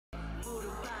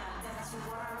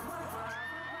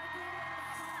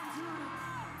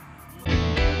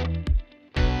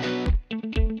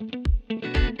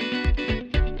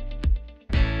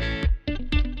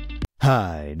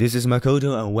Hi, this is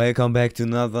Makoto and welcome back to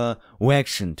another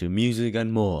reaction to music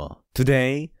and more.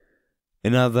 Today,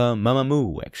 another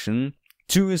Mamamoo reaction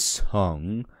to a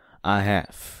song I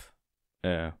have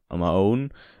on my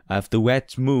own. I have the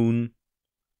Wet Moon,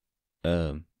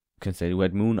 can say the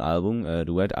Wet Moon album,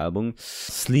 the Wet album,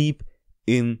 Sleep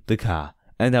in the Car.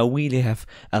 And I really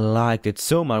I liked it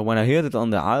so much. When I heard it on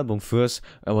the album first,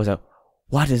 I was like,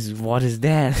 what is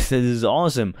that? This is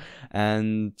awesome.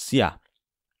 And yeah.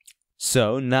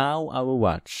 So now I will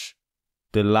watch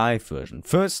the live version.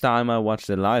 First time I watched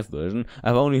the live version,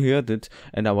 I've only heard it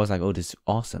and I was like, oh, this is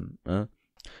awesome.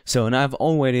 So now I've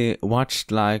already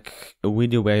watched like a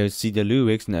video where you see the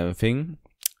lyrics and everything,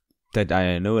 that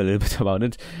I know a little bit about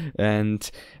it,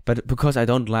 but because I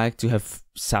don't like to have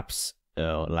subs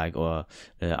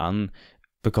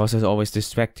because it's always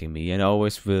distracting me and I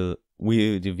always will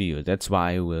weird the view. That's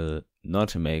why I will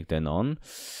not make them on.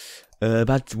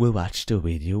 But we'll watch the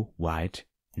video right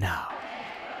now.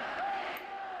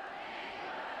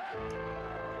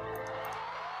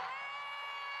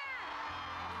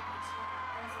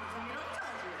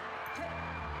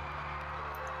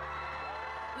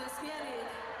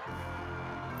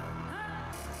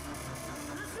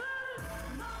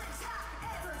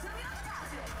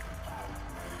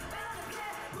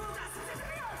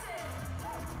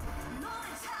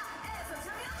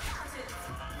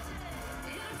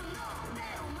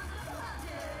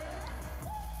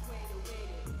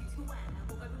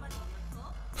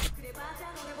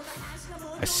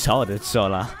 I saw that,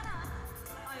 Sola.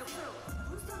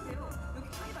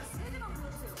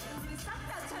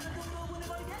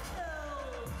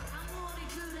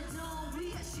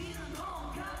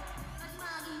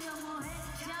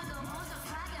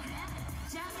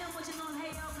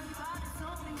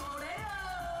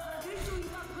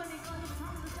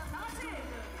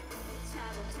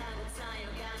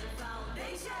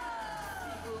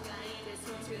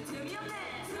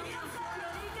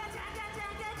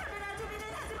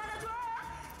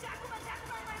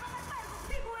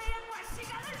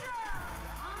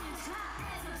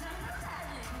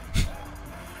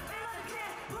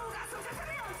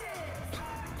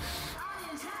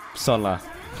 Sola.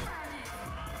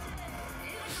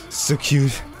 So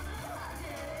cute.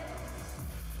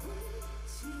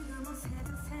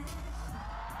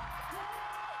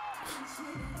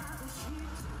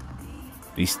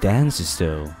 These dances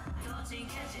though.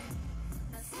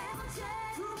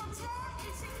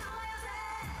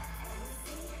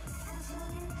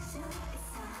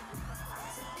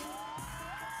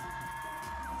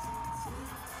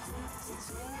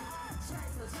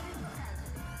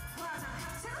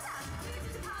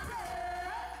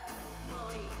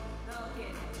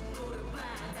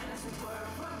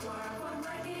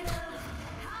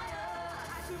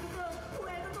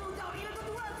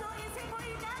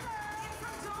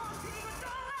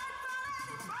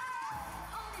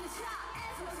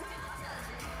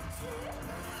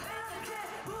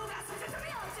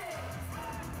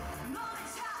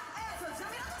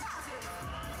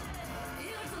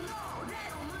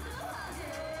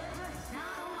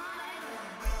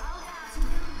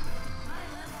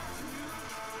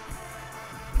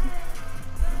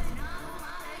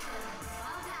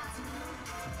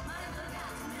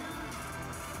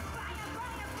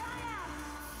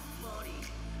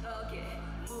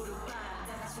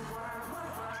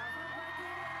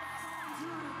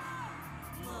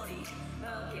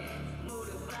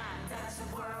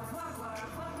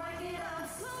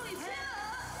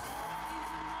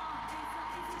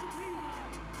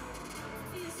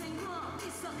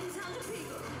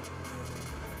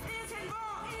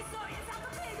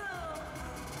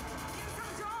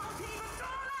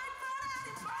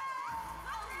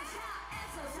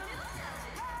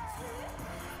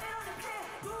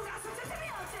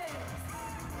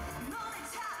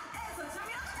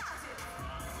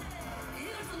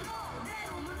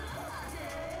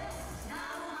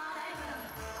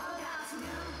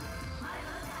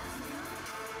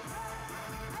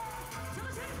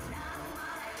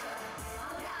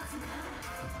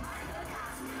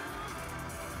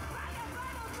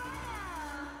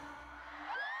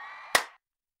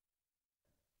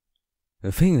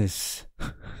 The thing is,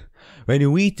 when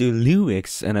you read the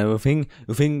lyrics and everything,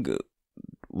 you think,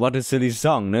 what a silly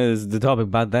song, no, is the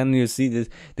topic, but then you see this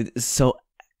is so,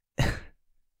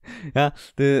 yeah,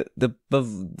 this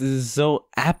is so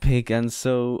epic and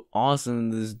so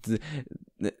awesome, the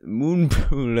moon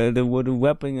pool, the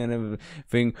weapon and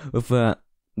everything, with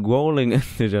rolling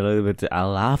into it a little bit. I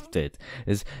loved it.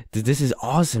 This is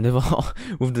awesome. They were all,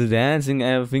 with the dancing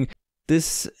and everything.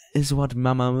 This is what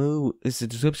Mamamoo is the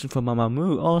description for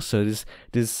Mamamoo. Also,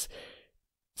 this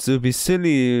to be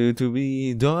silly, to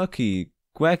be dorky,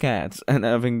 quackheads and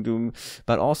everything,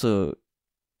 but also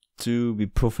to be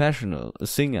professional, a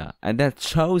singer, and that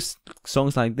shows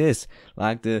songs like this,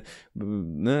 like the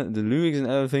lyrics and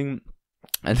everything,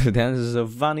 and the dances are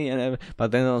funny and everything,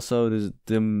 but then also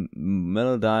the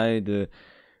melody,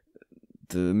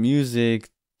 the music,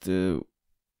 the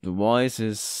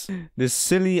voices, the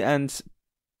silly and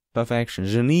perfection,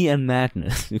 genie and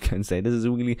madness. You can say this is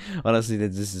really honestly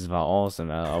that this is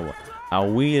awesome. I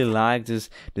really like this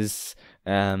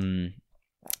Moonbird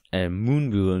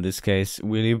in this case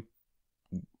really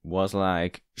was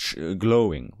like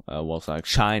glowing, was like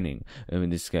shining in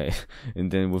this case,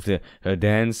 and then with her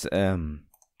dance,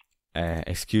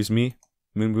 excuse me,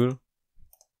 Moonbird.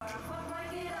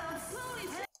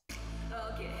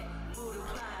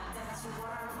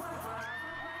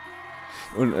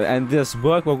 And this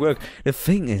work. The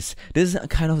thing is, this is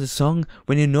kind of the song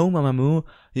when you know Mamamoo,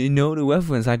 you know the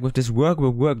reference. Like with this work.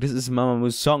 This is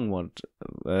Mamamoo's song.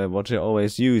 What they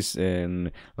always use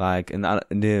in the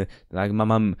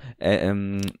Mamamoo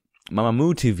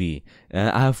TV.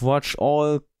 I have watched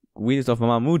all videos of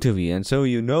Mamamoo TV, and so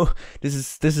you know this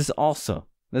is awesome.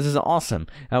 This is awesome.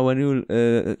 When you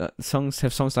songs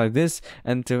have songs like this,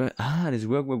 and this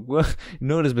work. You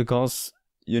know this because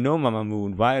you know Mamamoo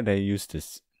and why they use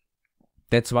this.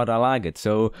 That's what I like it.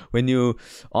 So when you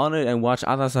on it and watch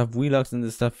other stuff, vlogs and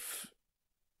this stuff,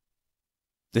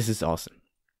 this is awesome.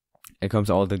 It comes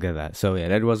all together. So yeah,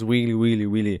 that was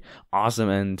really awesome,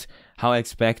 and how I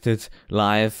expected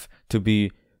live to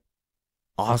be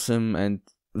awesome and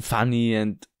funny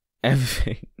and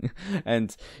everything.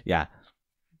 And yeah,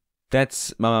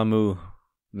 that's Mamamoo,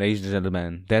 ladies and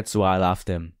gentlemen. That's why I love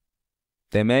them.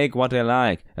 They make what they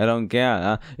like. I don't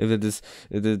care if it is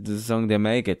the song they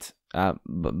make it. But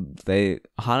they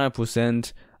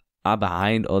 100% are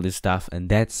behind all this stuff, and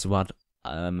that's what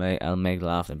I'll make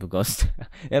laugh them, because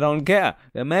they don't care.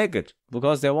 They make it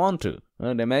because they want to.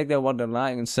 They make that what they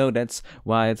like, and so that's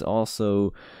why it's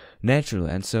also natural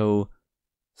and so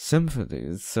sympathy.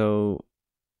 It's so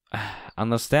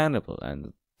understandable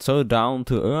and so down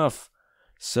to earth,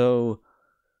 so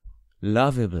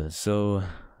lovable, so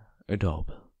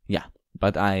adorable. Yeah,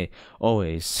 but I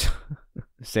always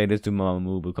say this to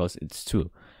Mamamoo because it's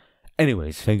true.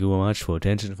 Anyways, thank you very much for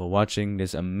attention, for watching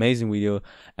this amazing video,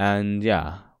 and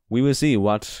yeah, we will see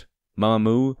what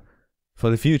Mamamoo for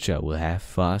the future will have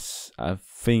for us. I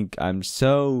think I'm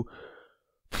so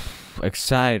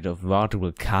excited of what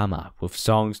will come up with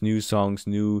songs, new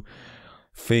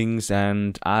things,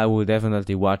 and I will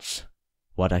definitely watch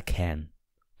what I can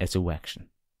as a reaction.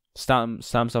 Some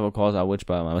stuff, of course, I watch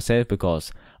by myself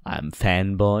because I'm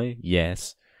fanboy,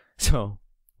 yes. So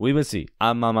we will see.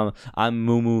 I'm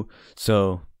Mumu,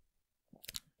 so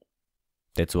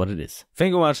that's what it is.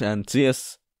 Thank you very much, and see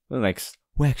us in the next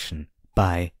reaction.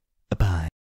 Bye. Bye.